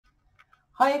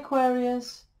Hi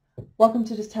Aquarius, welcome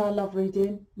to this tarot love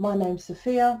reading. My name's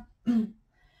Sophia.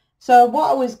 So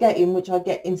what I was getting, which I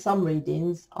get in some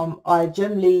readings, I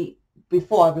generally,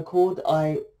 before I record,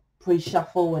 I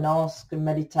pre-shuffle and ask and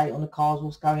meditate on the cards,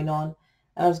 what's going on.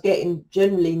 And I was getting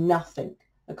generally nothing,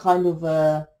 a kind of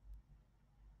a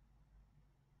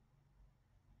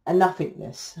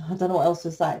nothingness. I don't know what else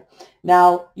to say.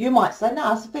 Now, you might say,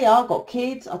 no, Sophia, I've got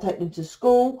kids. I take them to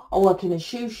school. I work in a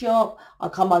shoe shop. I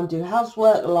come home and do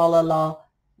housework, la, la, la.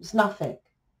 It's nothing.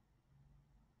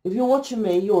 If you're watching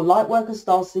me, you're a light worker,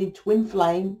 starseed, twin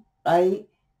flame, right?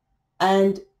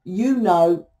 And you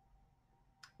know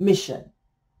mission.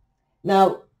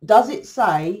 Now, does it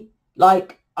say,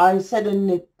 like I said in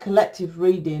the collective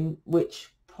reading,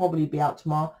 which probably be out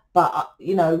tomorrow, but,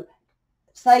 you know,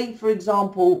 say, for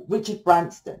example, Richard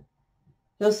Branson.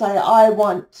 He'll say, I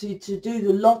want to do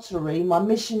the lottery. My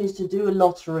mission is to do a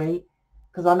lottery,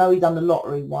 because I know he done the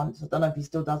lottery once. I don't know if he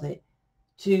still does it,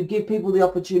 to give people the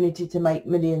opportunity to make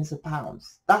millions of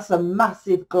pounds. That's a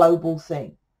massive global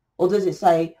thing. Or does it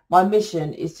say, my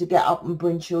mission is to get up and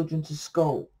bring children to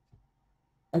school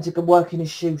and to go work in a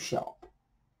shoe shop?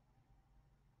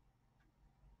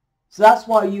 So that's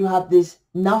why you have this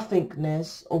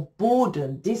nothingness of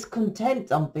boredom,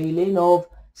 discontent I'm feeling, of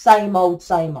same old,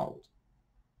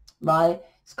 right?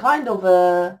 It's kind of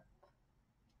a,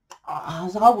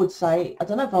 as I would say, I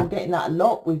don't know if I'm getting that a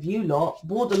lot with you lot,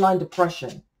 borderline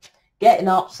depression. Getting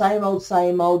up, same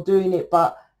old, doing it,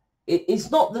 but it's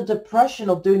not the depression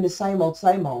of doing the same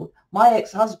old. My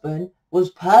ex-husband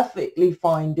was perfectly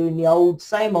fine doing the old,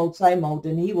 same old,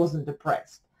 and he wasn't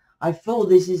depressed. I feel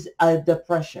this is a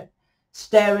depression.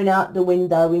 Staring out the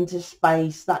window into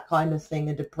space, that kind of thing,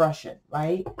 a depression,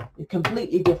 right? It's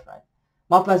completely different.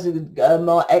 My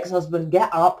ex-husband get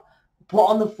up, put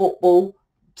on the football,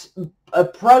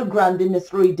 programmed in the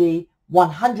 3D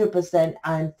 100%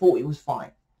 and thought it was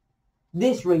fine.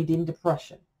 This reading,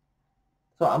 depression.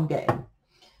 That's what I'm getting.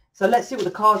 So let's see what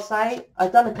the cards say.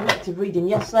 I've done a collective reading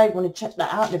yesterday. I want to check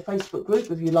that out in the Facebook group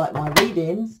if you like my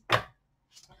readings.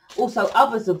 Also,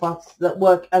 others of us that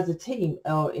work as a team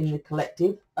are in the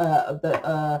collective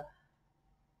that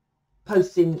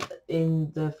posting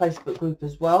in the Facebook group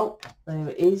as well. There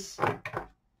it is.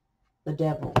 The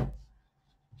devil.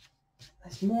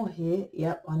 There's more here.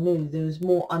 Yep, I knew there was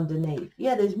more underneath.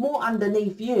 Yeah, there's more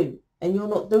underneath you, and you're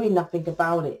not doing nothing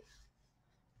about it.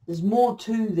 There's more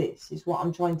to this, is what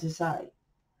I'm trying to say.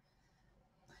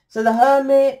 So the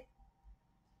Hermit,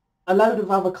 a load of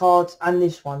other cards, and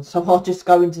this one. So I'll just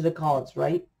go into the cards,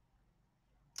 right?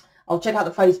 I'll check out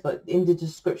the Facebook in the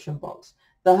description box.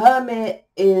 The Hermit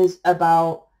is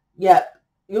about, yeah,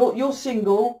 you're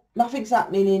single. Nothing's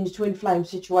happening in the twin flame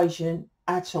situation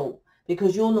at all,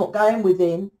 because you're not going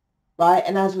within, right?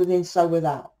 And as within, so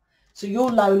without. So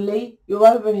you're lonely. You're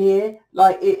over here,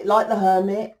 like the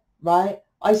Hermit, right?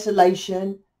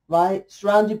 Isolation, right?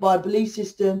 Surrounded by a belief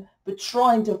system, but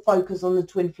trying to focus on the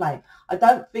twin flame. I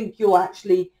don't think you're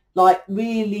actually like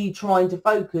really trying to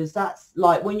focus. That's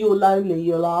like when you're lonely,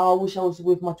 you're like, oh, I wish I was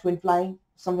with my twin flame,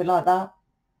 something like that.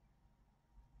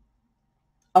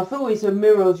 I feel it's a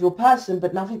mirror of your person,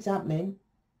 but nothing's happening.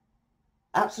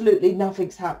 Absolutely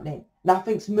nothing's happening.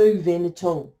 Nothing's moving at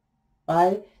all,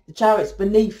 right? The Chariot's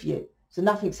beneath you, so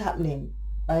nothing's happening,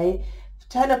 right?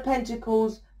 10 of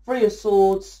Pentacles, 3 of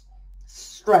Swords,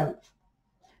 strength.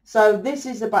 So this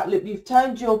is about, look, you've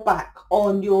turned your back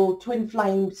on your twin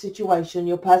flame situation,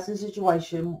 your person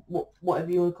situation, whatever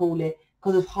you want to call it,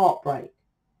 because of heartbreak,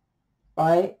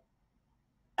 right?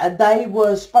 And they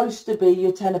were supposed to be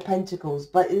your 10 of Pentacles,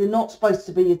 but they're not supposed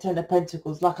to be your 10 of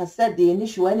Pentacles. Like I said, the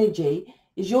initial energy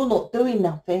is you're not doing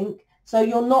nothing, so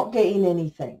you're not getting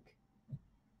anything.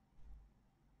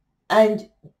 And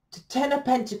the 10 of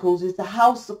Pentacles is the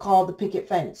house, the car, the picket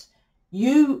fence.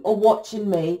 You are watching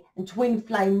me and twin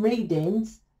flame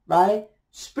readings, right?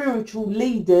 Spiritual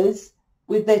leaders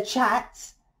with their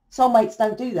chats. Soulmates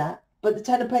don't do that. But the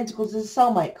 10 of Pentacles is a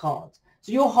soulmate card.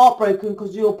 So you're heartbroken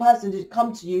because your person didn't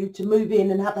come to you to move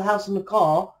in and have the house and the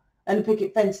car and the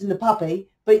picket fence and the puppy.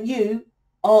 But you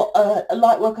are a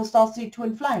light worker, starseed,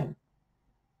 twin flame.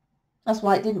 That's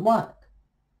why it didn't work.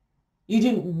 You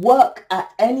didn't work at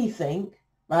anything,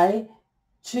 right,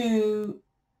 to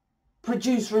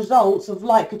produce results of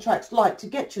like attracts like to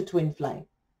get your twin flame.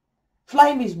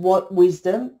 Flame is what?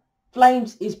 Wisdom.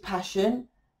 Flames is passion.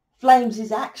 Flames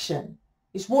is action.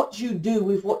 It's what you do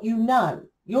with what you know.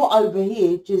 You're over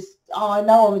here just, oh, I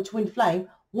know I'm a twin flame.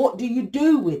 What do you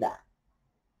do with that?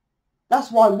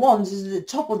 That's why Wands is at the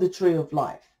top of the tree of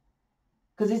life.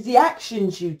 Because it's the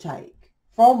actions you take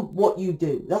from what you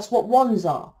do. That's what Wands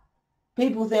are.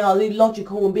 People think, oh, they're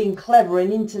logical and being clever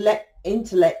and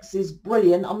intellects is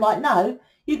brilliant. I'm like, no,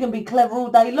 you can be clever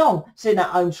all day long, sitting at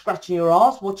home scratching your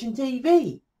ass, watching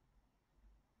TV.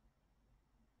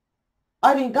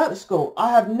 I didn't go to school.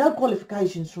 I have no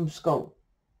qualifications from school.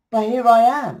 But here I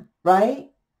am,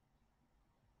 right?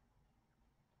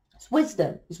 It's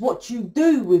wisdom. It's what you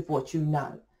do with what you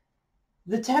know.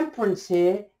 The temperance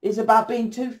here is about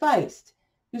being two-faced.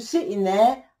 You're sitting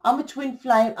there, I'm a twin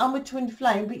flame,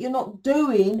 but you're not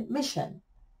doing mission.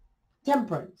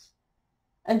 Temperance.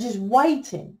 And just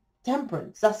waiting.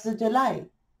 Temperance. That's the delay.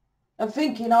 And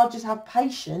thinking I'll just have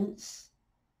patience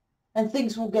and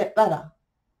things will get better.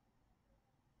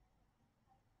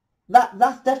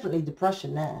 That's definitely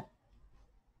depression there.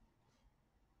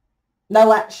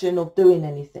 No action of doing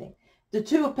anything. The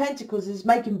Two of Pentacles is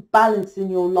making balance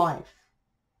in your life.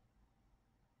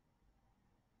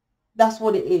 That's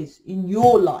what it is in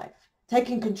your life.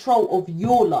 Taking control of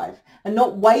your life and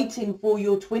not waiting for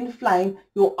your twin flame,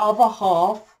 your other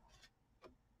half.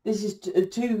 This is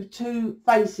two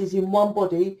faces in one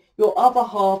body. Your other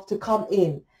half to come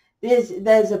in.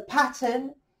 There's a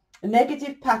pattern, a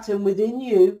negative pattern within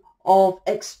you of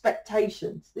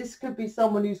expectations. This could be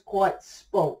someone who's quite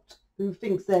spoilt, who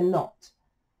thinks they're not.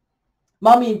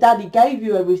 Mummy and daddy gave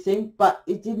you everything, but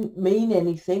it didn't mean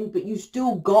anything, but you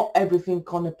still got everything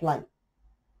on a plate.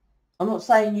 I'm not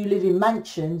saying you live in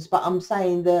mansions, but I'm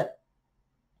saying that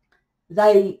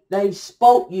they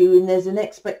spoilt you and there's an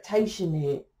expectation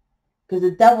here. Because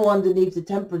the devil underneath the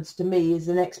temperance to me is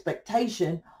an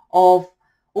expectation of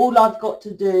all I've got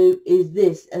to do is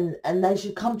this, and they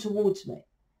should come towards me.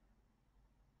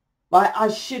 Right? I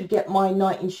should get my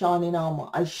knight in shining armor.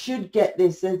 I should get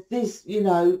this, you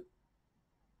know.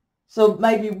 So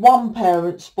maybe one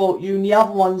parent spoilt you and the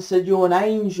other one said you're an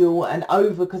angel and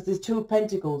over, because there's Two of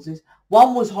Pentacles.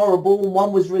 One was horrible and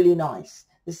one was really nice.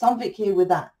 There's something here with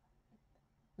that.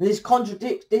 And this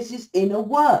contradicts, this is inner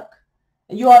work.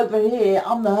 And you're over here,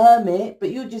 I'm the hermit,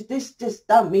 but you're just, this just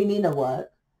don't mean inner work.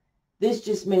 This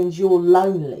just means you're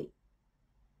lonely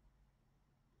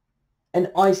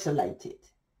and isolated.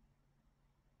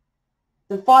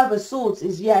 The Five of Swords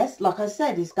is, yes, like I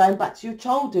said, it's going back to your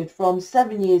childhood. From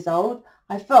 7 years old,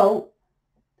 I felt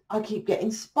I keep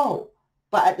getting spoiled,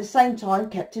 but at the same time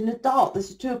kept in the dark. There's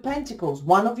the Two of Pentacles.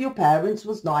 One of your parents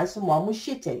was nice and one was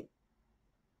shitty.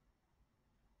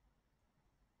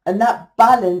 And that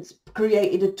balance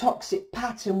created a toxic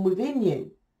pattern within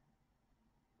you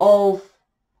of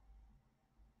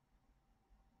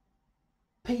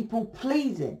people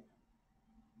pleasing.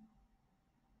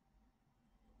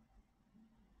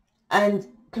 And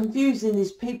confusing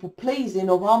this people pleasing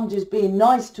of I'm just being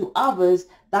nice to others.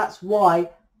 That's why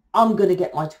I'm going to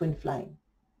get my twin flame.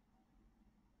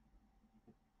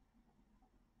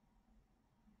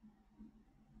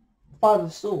 Five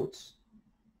of Swords.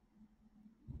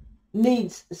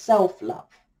 Needs self-love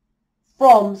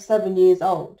from 7 years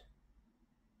old.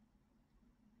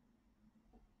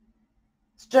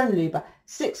 It's generally about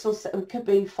 6 or 7, could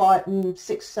be 5,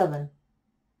 6, 7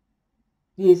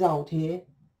 years old here.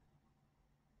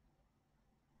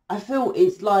 I feel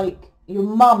it's like your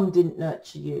mum didn't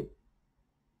nurture you.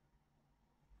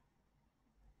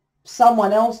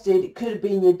 Someone else did. It could have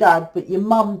been your dad, but your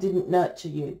mum didn't nurture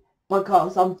you.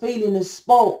 Because I'm feeling a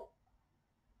spoilt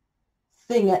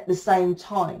thing at the same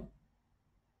time.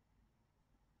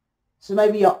 So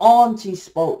maybe your auntie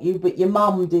spoilt you, but your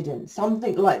mum didn't.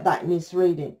 Something like that in this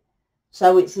reading.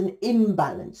 So it's an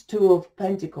imbalance, Two of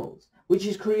Pentacles, which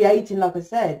is creating, like I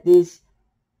said, this.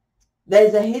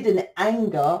 There's a hidden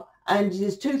anger, and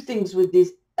there's two things with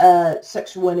this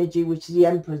sexual energy, which is the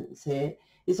Empress here.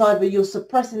 It's either you're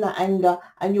suppressing that anger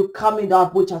and you're coming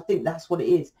up, which I think that's what it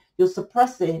is. You're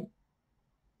suppressing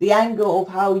the anger of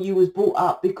how you was brought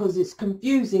up because it's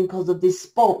confusing because of this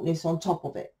spoiltness on top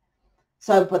of it.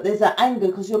 So, but there's that anger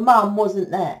because your mum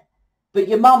wasn't there. But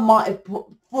your mum might have put,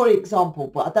 for example,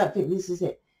 but I don't think this is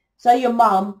it. Say your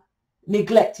mum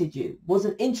neglected you,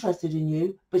 wasn't interested in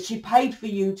you, but she paid for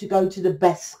you to go to the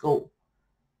best school.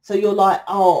 So you're like,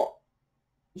 oh,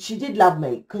 she did love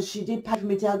me because she did pay for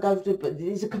me to go to, but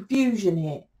there's a confusion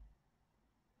here.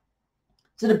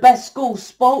 So the best school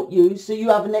spoilt you, so you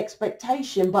have an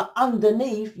expectation, but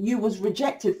underneath you was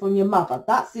rejected from your mother.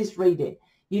 That's this reading.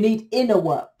 You need inner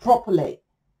work properly.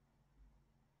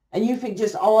 And you think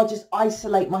just, oh, I'll just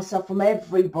isolate myself from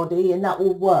everybody and that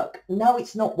will work. No,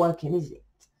 it's not working, is it?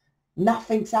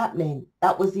 Nothing's happening.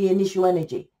 That was the initial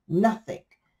energy. Nothing.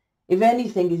 If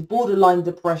anything, is borderline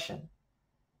depression.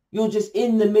 You're just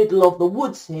in the middle of the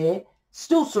woods here,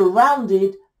 still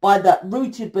surrounded by that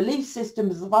rooted belief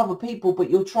systems of other people, but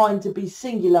you're trying to be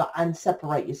singular and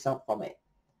separate yourself from it.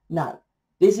 No,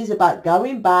 This is about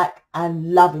going back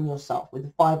and loving yourself with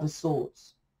the Five of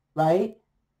Swords, right?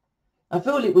 I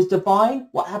feel it was divine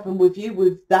what happened with you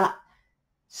with that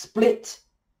split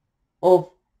of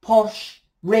posh,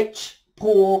 rich,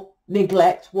 poor,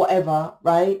 neglect, whatever,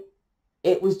 right?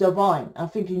 It was divine. I'm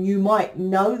thinking you might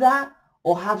know that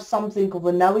or have something of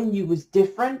a knowing you was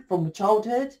different from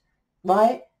childhood,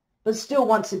 right? But still,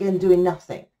 once again, doing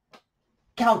nothing.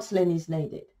 Counselling is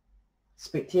needed.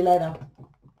 Speak to you later.